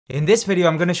In this video,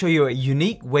 I'm going to show you a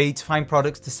unique way to find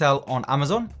products to sell on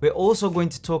Amazon. We're also going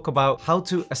to talk about how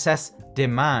to assess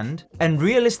demand and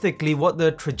realistically what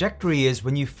the trajectory is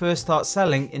when you first start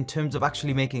selling in terms of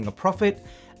actually making a profit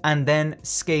and then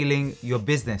scaling your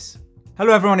business.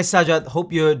 Hello everyone, it's Sajad.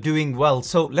 Hope you're doing well.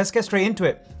 So let's get straight into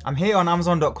it. I'm here on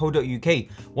amazon.co.uk.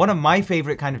 One of my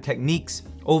favorite kind of techniques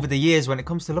over the years when it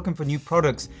comes to looking for new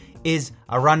products is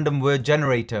a random word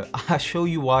generator. I'll show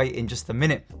you why in just a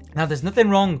minute. Now, there's nothing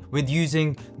wrong with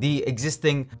using the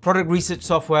existing product research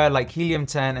software like Helium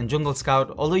 10 and Jungle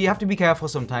Scout, although you have to be careful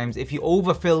sometimes. If you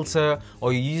over filter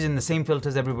or you're using the same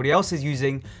filters everybody else is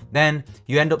using, then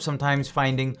you end up sometimes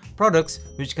finding products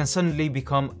which can suddenly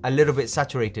become a little bit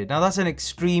saturated. Now, that's an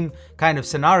extreme kind of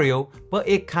scenario, but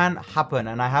it can happen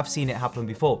and I have seen it happen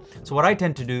before. So what I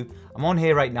tend to do, I'm on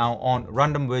here right now on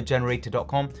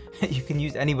randomwordgenerator.com. You can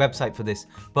use any website for this,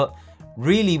 but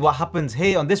really what happens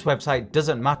here on this website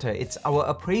doesn't matter. It's our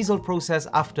appraisal process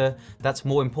after that's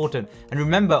more important. And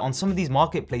remember, on some of these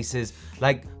marketplaces,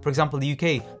 like for example the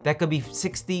UK, there could be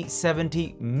 60,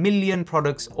 70 million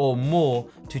products or more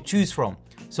to choose from.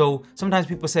 So sometimes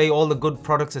people say all the good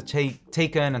products are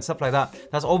taken and stuff like that.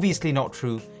 That's obviously not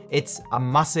true. It's a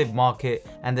massive market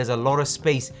and there's a lot of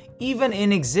space, even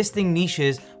in existing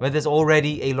niches where there's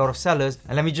already a lot of sellers.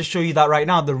 And let me just show you that right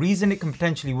now. The reason it can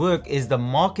potentially work is the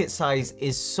market size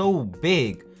is so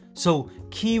big. So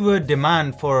keyword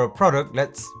demand for a product,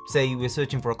 let's say we're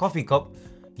searching for a coffee cup,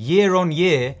 year on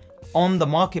year on the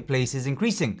marketplace is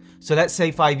increasing. So let's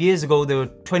say 5 years ago, there were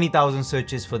 20,000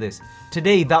 searches for this.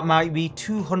 Today, that might be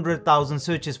 200,000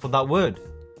 searches for that word.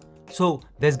 So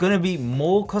there's gonna be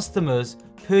more customers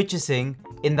purchasing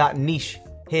in that niche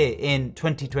here in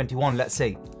 2021, let's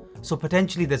say. So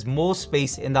potentially there's more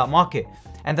space in that market.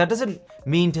 And that doesn't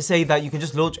mean to say that you can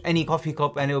just launch any coffee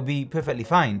cup and it'll be perfectly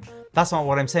fine. That's not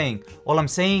what I'm saying. All I'm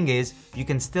saying is you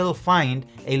can still find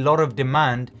a lot of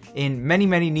demand in many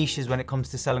niches when it comes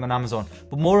to selling on Amazon,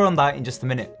 but more on that in just a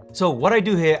minute. So what I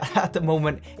do here at the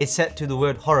moment is set to the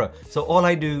word horror. So all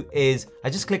I do is I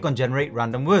just click on generate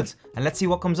random words and let's see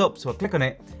what comes up. So I click on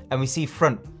it and we see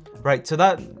front. Right, so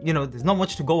that, there's not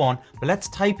much to go on, but let's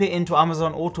type it into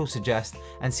Amazon Auto Suggest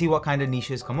and see what kind of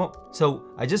niches come up. So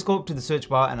I just go up to the search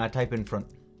bar and I type in front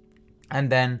and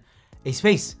then a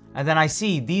space. And then I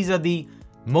see these are the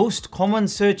most common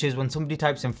searches when somebody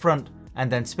types in front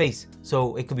and then space.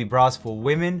 So it could be bras for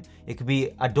women, it could be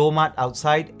a doormat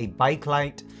outside, a bike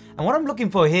light. And what I'm looking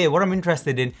for here, what I'm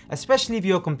interested in, especially if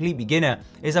you're a complete beginner,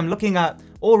 is I'm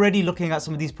already looking at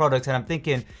some of these products and I'm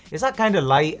thinking, is that kind of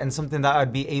light and something that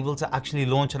I'd be able to actually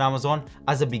launch on Amazon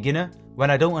as a beginner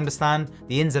when I don't understand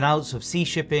the ins and outs of sea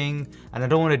shipping and I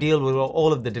don't want to deal with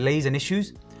all of the delays and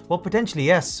issues? Well, potentially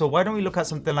yes. So why don't we look at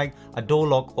something like a door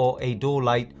lock or a door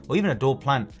light or even a door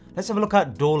plant? Let's have a look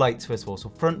at door lights first of all. So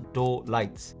front door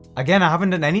lights. Again, I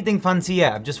haven't done anything fancy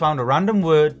yet. I've just found a random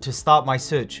word to start my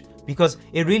search, because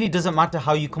it really doesn't matter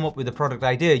how you come up with a product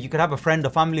idea. You could have a friend or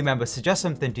family member suggest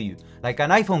something to you, like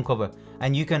an iPhone cover,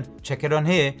 and you can check it on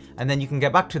here and then you can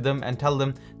get back to them and tell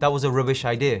them that was a rubbish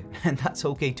idea, and that's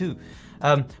okay too.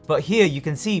 But here you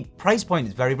can see price point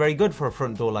is very good for a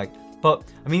front door light.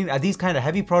 But I mean, are these kind of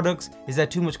heavy products? Is there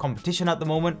too much competition at the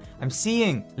moment? I'm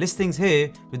seeing listings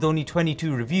here with only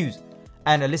 22 reviews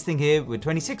and a listing here with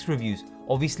 26 reviews.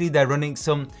 Obviously they're running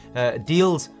some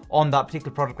deals on that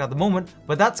particular product at the moment,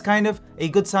 but that's kind of a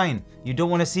good sign. You don't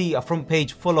want to see a front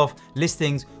page full of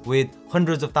listings with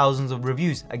hundreds of thousands of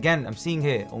reviews. Again, I'm seeing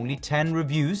here only 10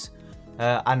 reviews,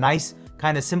 a nice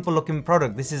kind of simple looking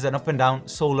product. This is an up and down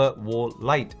solar wall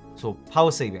light, so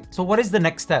power saving. So what is the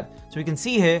next step? So we can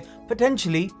see here,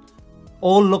 potentially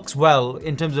all looks well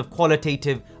in terms of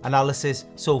qualitative analysis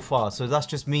so far. So that's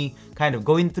just me kind of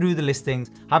going through the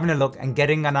listings, having a look and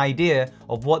getting an idea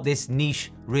of what this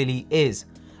niche really is.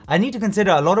 I need to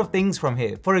consider a lot of things from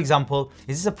here. For example,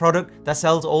 is this a product that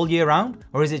sells all year round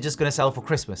or is it just going to sell for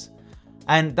Christmas?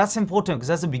 And that's important because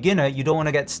as a beginner, you don't want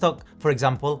to get stuck, for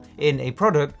example, in a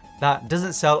product that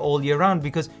doesn't sell all year round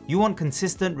because you want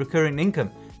consistent recurring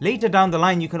income. Later down the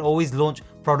line, you can always launch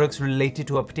products related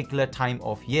to a particular time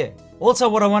of year. Also,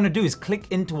 what I want to do is click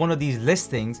into one of these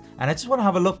listings and I just want to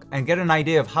have a look and get an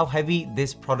idea of how heavy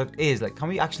this product is. Like, can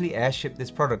we actually airship this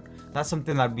product? That's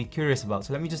something I'd be curious about.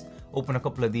 So let me just open a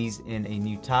couple of these in a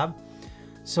new tab.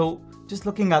 So just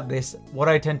looking at this, what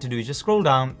I tend to do is just scroll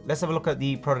down. Let's have a look at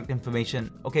the product information.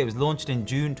 Okay, it was launched in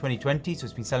June 2020, so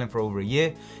it's been selling for over a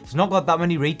year. It's not got that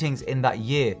many ratings in that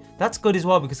year. That's good as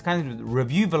well because kind of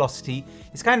review velocity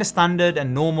is kind of standard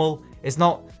and normal It's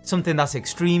not something that's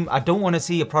extreme. I don't want to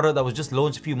see a product that was just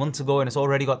launched a few months ago and it's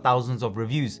already got thousands of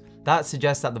reviews. That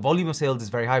suggests that the volume of sales is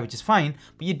very high, which is fine,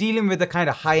 but you're dealing with the kind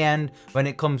of high end when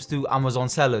it comes to Amazon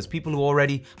sellers, people who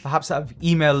already perhaps have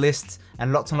email lists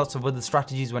and lots of other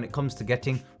strategies when it comes to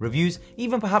getting reviews,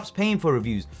 even perhaps paying for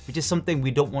reviews, which is something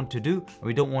we don't want to do and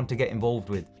we don't want to get involved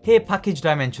with. Here, package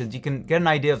dimensions, you can get an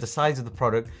idea of the size of the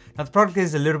product. Now the product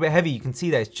is a little bit heavy. You can see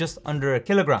that it's just under 1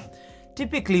 kilogram.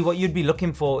 Typically what you'd be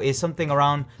looking for is something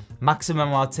around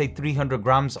maximum, I'd say 300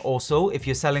 grams or so if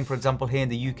you're selling, for example, here in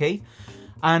the UK.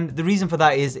 And the reason for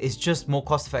that is it's just more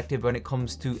cost effective when it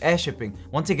comes to air shipping.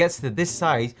 Once it gets to this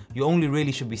size, you only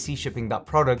really should be sea shipping that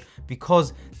product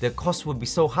because the cost would be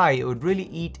so high, it would really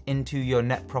eat into your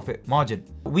net profit margin.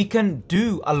 We can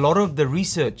do a lot of the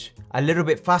research a little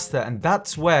bit faster, and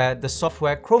that's where the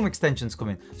software Chrome extensions come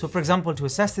in. So for example, to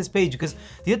assess this page, because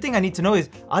the other thing I need to know is,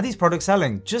 are these products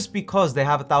selling? Just because they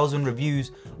have 1,000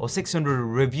 reviews or 600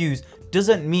 reviews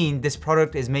doesn't mean this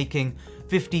product is making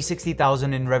 50,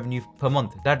 60,000 in revenue per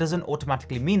month. That doesn't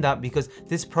automatically mean that, because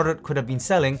this product could have been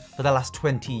selling for the last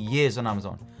 20 years on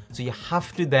Amazon. So you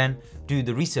have to then do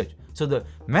the research. So the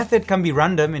method can be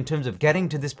random in terms of getting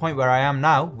to this point where I am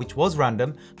now, which was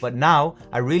random, but now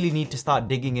I really need to start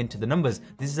digging into the numbers.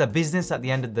 This is a business at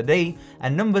the end of the day,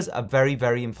 and numbers are very,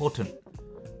 very important.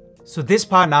 So this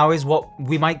part now is what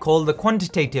we might call the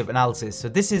quantitative analysis. So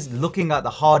this is looking at the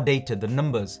hard data, the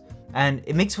numbers, and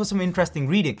it makes for some interesting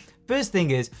reading. First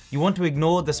thing is, you want to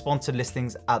ignore the sponsored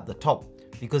listings at the top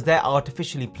because they're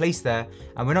artificially placed there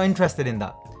and we're not interested in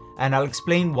that. And I'll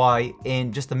explain why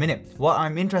in just a minute. What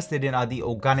I'm interested in are the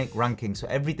organic rankings. So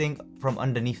everything from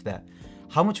underneath there.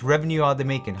 How much revenue are they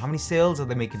making? How many sales are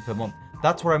they making per month?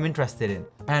 That's what I'm interested in.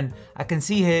 And I can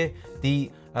see here the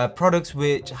products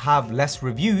which have less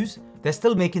reviews, they're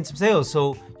still making some sales.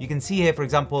 So you can see here, for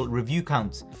example, review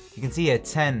counts. You can see here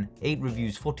 10, 8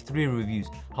 reviews, 43 reviews.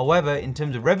 However, in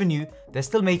terms of revenue, they're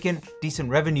still making decent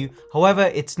revenue.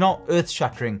 However, it's not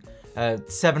earth-shattering.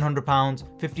 £700,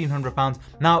 £1,500.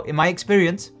 Now, in my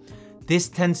experience, this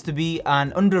tends to be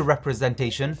an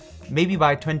underrepresentation, maybe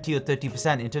by 20 or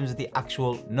 30% in terms of the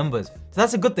actual numbers. So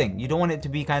that's a good thing. You don't want it to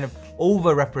be kind of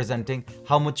over-representing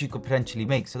how much you could potentially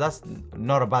make. So that's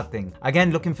not a bad thing.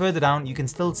 Again, looking further down, you can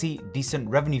still see decent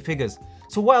revenue figures.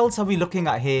 So what else are we looking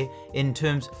at here in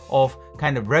terms of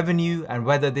kind of revenue and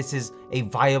whether this is a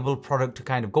viable product to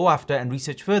kind of go after and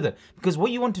research further? Because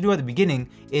what you want to do at the beginning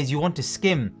is you want to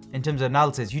skim in terms of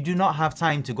analysis. You do not have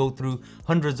time to go through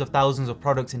hundreds of thousands of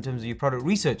products in terms of your product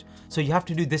research. So you have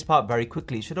to do this part very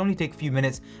quickly. It should only take a few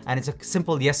minutes and it's a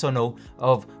simple yes or no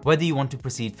of whether you want to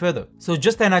proceed further. So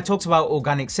just then I talked about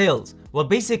organic sales. Well,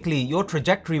 basically your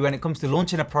trajectory when it comes to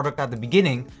launching a product at the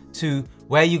beginning to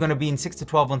where you're going to be in 6 to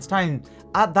 12 months time,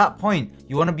 at that point,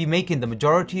 you want to be making the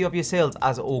majority of your sales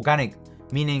as organic,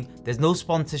 meaning there's no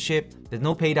sponsorship, there's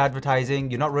no paid advertising,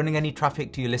 you're not running any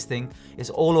traffic to your listing. It's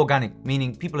all organic,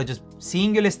 meaning people are just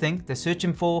seeing your listing, they're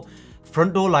searching for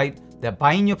front door light, they're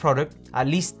buying your product at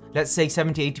least, let's say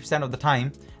 70, 80% of the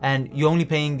time, and you're only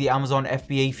paying the Amazon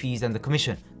FBA fees and the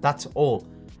commission. That's all.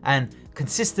 And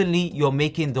consistently you're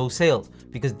making those sales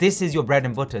because this is your bread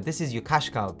and butter. This is your cash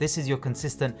cow. This is your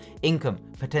consistent income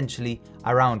potentially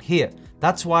around here.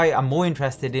 That's why I'm more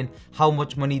interested in how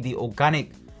much money the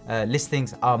organic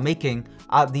listings are making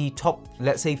at the top,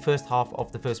 let's say first half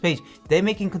of the first page. They're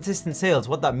making consistent sales.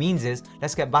 What that means is,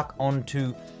 let's get back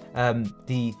onto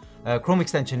the Chrome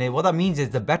extension here. What that means is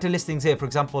the better listings here, for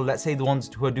example, let's say the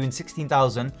ones who are doing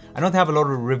 16,000, I know they have a lot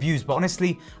of reviews, but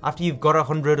honestly, after you've got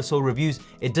 100 or so reviews,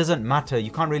 it doesn't matter.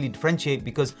 You can't really differentiate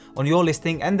because on your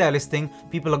listing and their listing,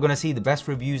 people are going to see the best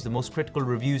reviews, the most critical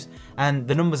reviews, and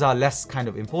the numbers are less kind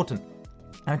of important.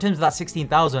 Now in terms of that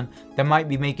 16,000, they might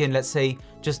be making, let's say,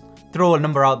 just throw a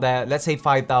number out there, let's say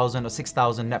 5,000 or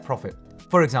 6,000 net profit,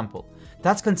 for example.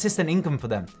 That's consistent income for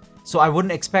them. So I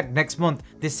wouldn't expect next month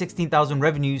this 16,000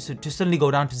 revenues to suddenly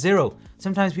go down to zero.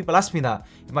 Sometimes people ask me that,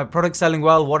 if my product's selling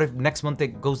well, what if next month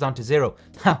it goes down to zero?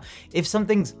 Now, if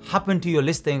something's happened to your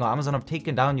listing or Amazon have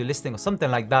taken down your listing or something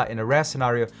like that, in a rare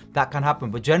scenario, that can happen.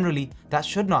 But generally, that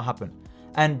should not happen.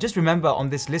 And just remember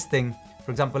on this listing, for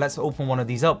example, let's open one of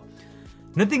these up.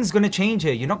 Nothing's going to change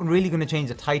here. You're not really going to change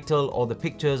the title or the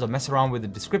pictures or mess around with the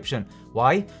description.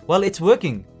 Why? Well, it's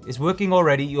working. It's working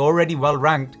already. You're already well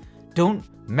ranked. Don't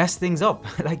mess things up.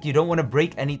 Like, you don't want to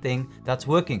break anything that's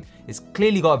working. It's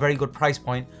clearly got a very good price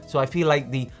point. So I feel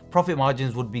like the profit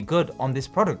margins would be good on this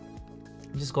product.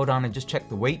 Just go down and just check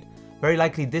the weight. Very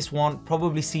likely this one,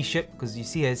 probably sea ship, because you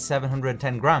see here it's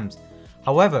 710 grams.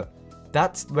 However,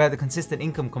 that's where the consistent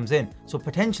income comes in. So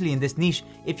potentially in this niche,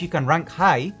 if you can rank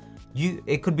high,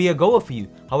 it could be a goer for you.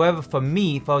 However, for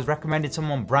me, if I was recommending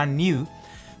someone brand new,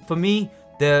 for me,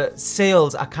 the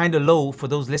sales are kind of low for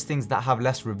those listings that have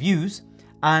less reviews.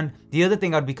 And the other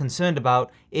thing I'd be concerned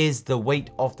about is the weight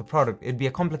of the product. It'd be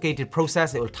a complicated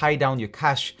process. It will tie down your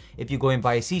cash if you go in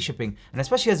via sea shipping. And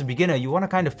especially as a beginner, you want to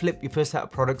kind of flip your first set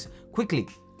of products quickly.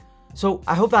 So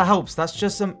I hope that helps. That's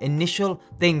just some initial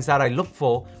things that I look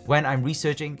for when I'm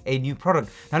researching a new product.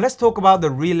 Now let's talk about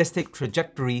the realistic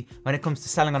trajectory when it comes to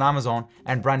selling on Amazon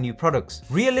and brand new products.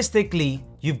 Realistically,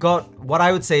 you've got what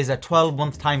I would say is a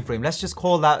 12-month time frame. Let's just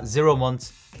call that 0 months,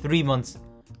 3 months,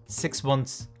 6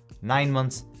 months, 9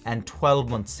 months, and 12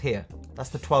 months here. That's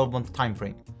the 12-month time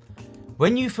frame.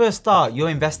 When you first start, you're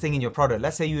investing in your product.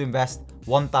 Let's say you invest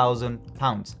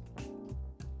 £1,000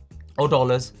 or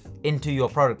dollars into your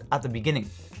product at the beginning.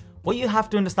 What you have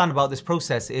to understand about this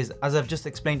process is, as I've just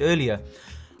explained earlier,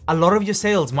 a lot of your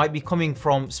sales might be coming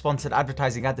from sponsored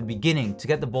advertising at the beginning to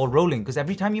get the ball rolling, because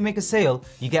every time you make a sale,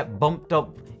 you get bumped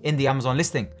up in the Amazon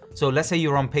listing. So let's say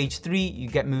you're on page 3, you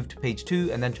get moved to page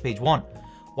 2 and then to page 1.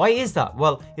 Why is that?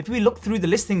 Well, if we look through the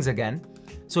listings again,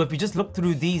 so if you just look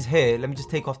through these here, let me just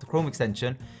take off the Chrome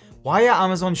extension. Why are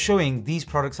Amazon showing these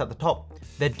products at the top?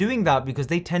 They're doing that because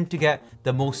they tend to get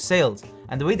the most sales.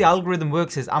 And the way the algorithm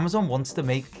works is Amazon wants to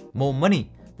make more money,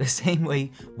 the same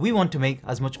way we want to make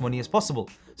as much money as possible.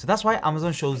 So that's why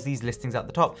Amazon shows these listings at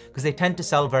the top, because they tend to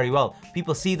sell very well.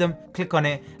 People see them, click on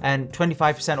it, and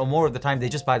 25% or more of the time they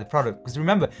just buy the product. Because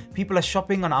remember, people are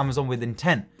shopping on Amazon with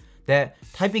intent. They're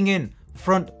typing in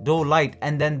front door light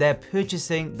and then they're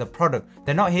purchasing the product.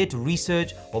 They're not here to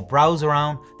research or browse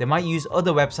around. They might use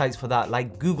other websites for that,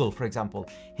 like Google, for example.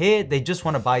 Here, they just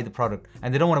want to buy the product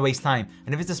and they don't want to waste time.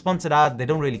 And if it's a sponsored ad, they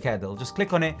don't really care. They'll just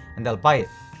click on it and they'll buy it.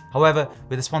 However,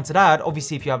 with a sponsored ad,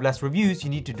 obviously if you have less reviews, you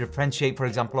need to differentiate, for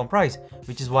example, on price,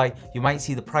 which is why you might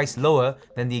see the price lower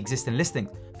than the existing listing,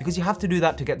 because you have to do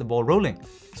that to get the ball rolling.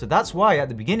 So that's why at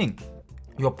the beginning,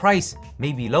 your price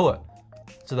may be lower.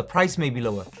 So the price may be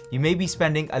lower. You may be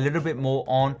spending a little bit more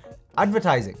on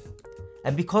advertising.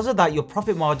 And because of that, your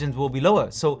profit margins will be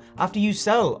lower. So after you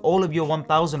sell all of your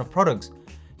 1,000 of products,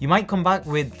 you might come back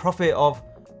with profit of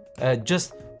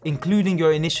just including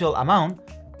your initial amount.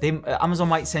 Amazon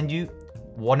might send you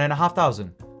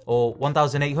 1,500 or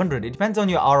 1,800. It depends on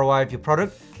your ROI of your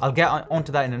product. I'll get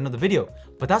onto that in another video.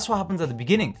 But that's what happens at the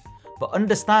beginning. But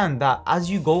understand that as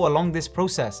you go along this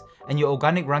process and your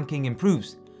organic ranking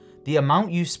improves, the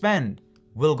amount you spend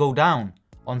will go down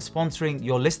on sponsoring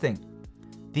your listing.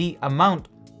 The amount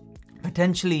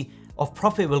potentially of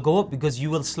profit will go up because you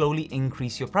will slowly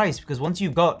increase your price. Because once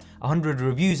you've got 100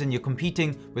 reviews and you're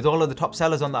competing with all of the top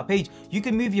sellers on that page, you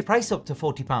can move your price up to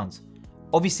 £40.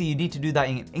 Obviously, you need to do that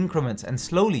in increments and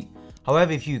slowly.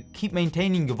 However, if you keep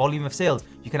maintaining your volume of sales,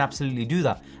 you can absolutely do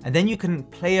that. And then you can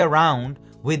play around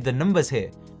with the numbers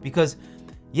here, because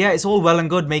yeah, it's all well and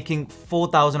good making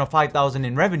 4,000 or 5,000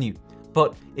 in revenue,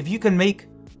 but if you can make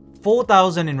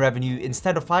 4,000 in revenue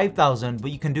instead of 5,000,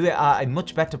 but you can do it at a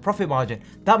much better profit margin,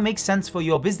 that makes sense for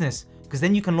your business, because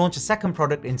then you can launch a second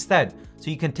product instead. So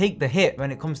you can take the hit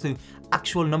when it comes to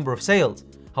actual number of sales.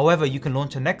 However, you can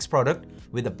launch a next product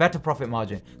with a better profit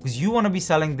margin, because you want to be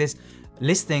selling this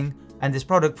listing and this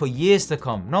product for years to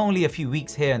come, not only a few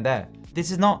weeks here and there. This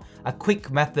is not a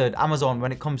quick method, Amazon,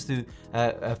 when it comes to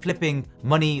flipping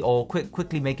money or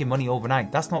quickly making money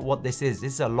overnight. That's not what this is.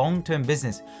 This is a long-term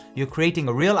business. You're creating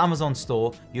a real Amazon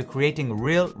store. You're creating a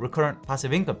real recurrent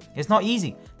passive income. It's not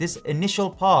easy. This initial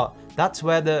part, that's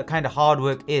where the kind of hard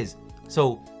work is.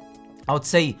 So I would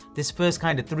say this first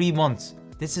kind of 3 months,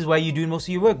 this is where you're doing most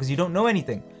of your work, because you don't know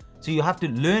anything. So you have to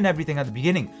learn everything at the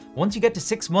beginning. Once you get to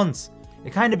 6 months,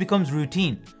 it kind of becomes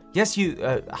routine. Yes, you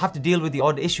have to deal with the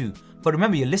odd issue, but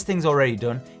remember, your listing's already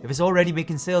done. If it's already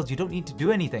making sales, you don't need to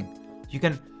do anything. You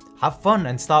can have fun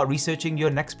and start researching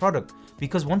your next product,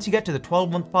 because once you get to the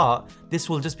 12-month part, this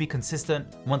will just be consistent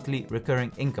monthly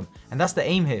recurring income. And that's the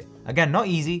aim here. Again, not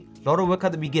easy, a lot of work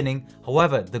at the beginning.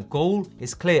 However, the goal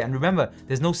is clear. And remember,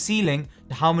 there's no ceiling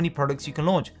to how many products you can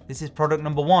launch. This is product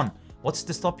number 1. What's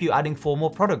to stop you adding 4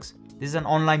 more products? This is an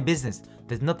online business.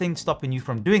 There's nothing stopping you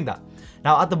from doing that.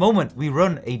 Now, at the moment, we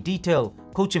run a detailed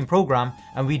coaching program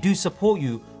and we do support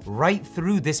you right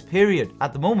through this period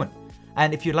at the moment.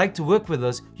 And if you'd like to work with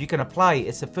us, you can apply.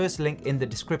 It's the first link in the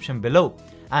description below.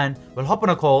 And we'll hop on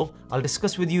a call. I'll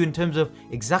discuss with you in terms of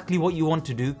exactly what you want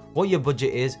to do, what your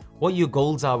budget is, what your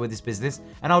goals are with this business.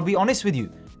 And I'll be honest with you.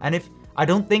 And if I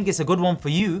don't think it's a good one for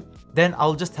you, then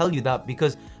I'll just tell you that,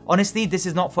 because honestly, this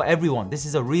is not for everyone. This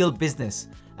is a real business.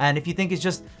 And if you think if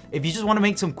you just want to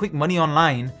make some quick money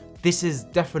online, this is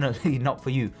definitely not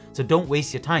for you. So don't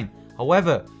waste your time.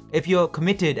 However, if you're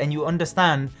committed and you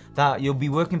understand that you'll be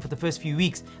working for the first few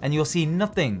weeks and you'll see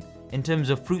nothing in terms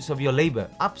of fruits of your labor,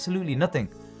 absolutely nothing.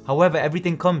 However,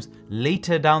 everything comes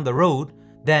later down the road,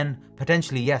 then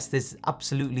potentially, yes, this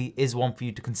absolutely is one for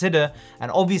you to consider.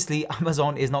 And obviously,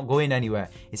 Amazon is not going anywhere.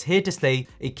 It's here to stay.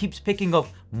 It keeps picking up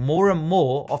more and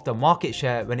more of the market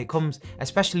share when it comes,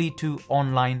 especially to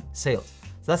online sales.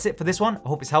 So that's it for this one. I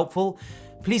hope it's helpful.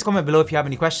 Please comment below if you have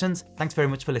any questions. Thanks very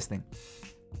much for listening.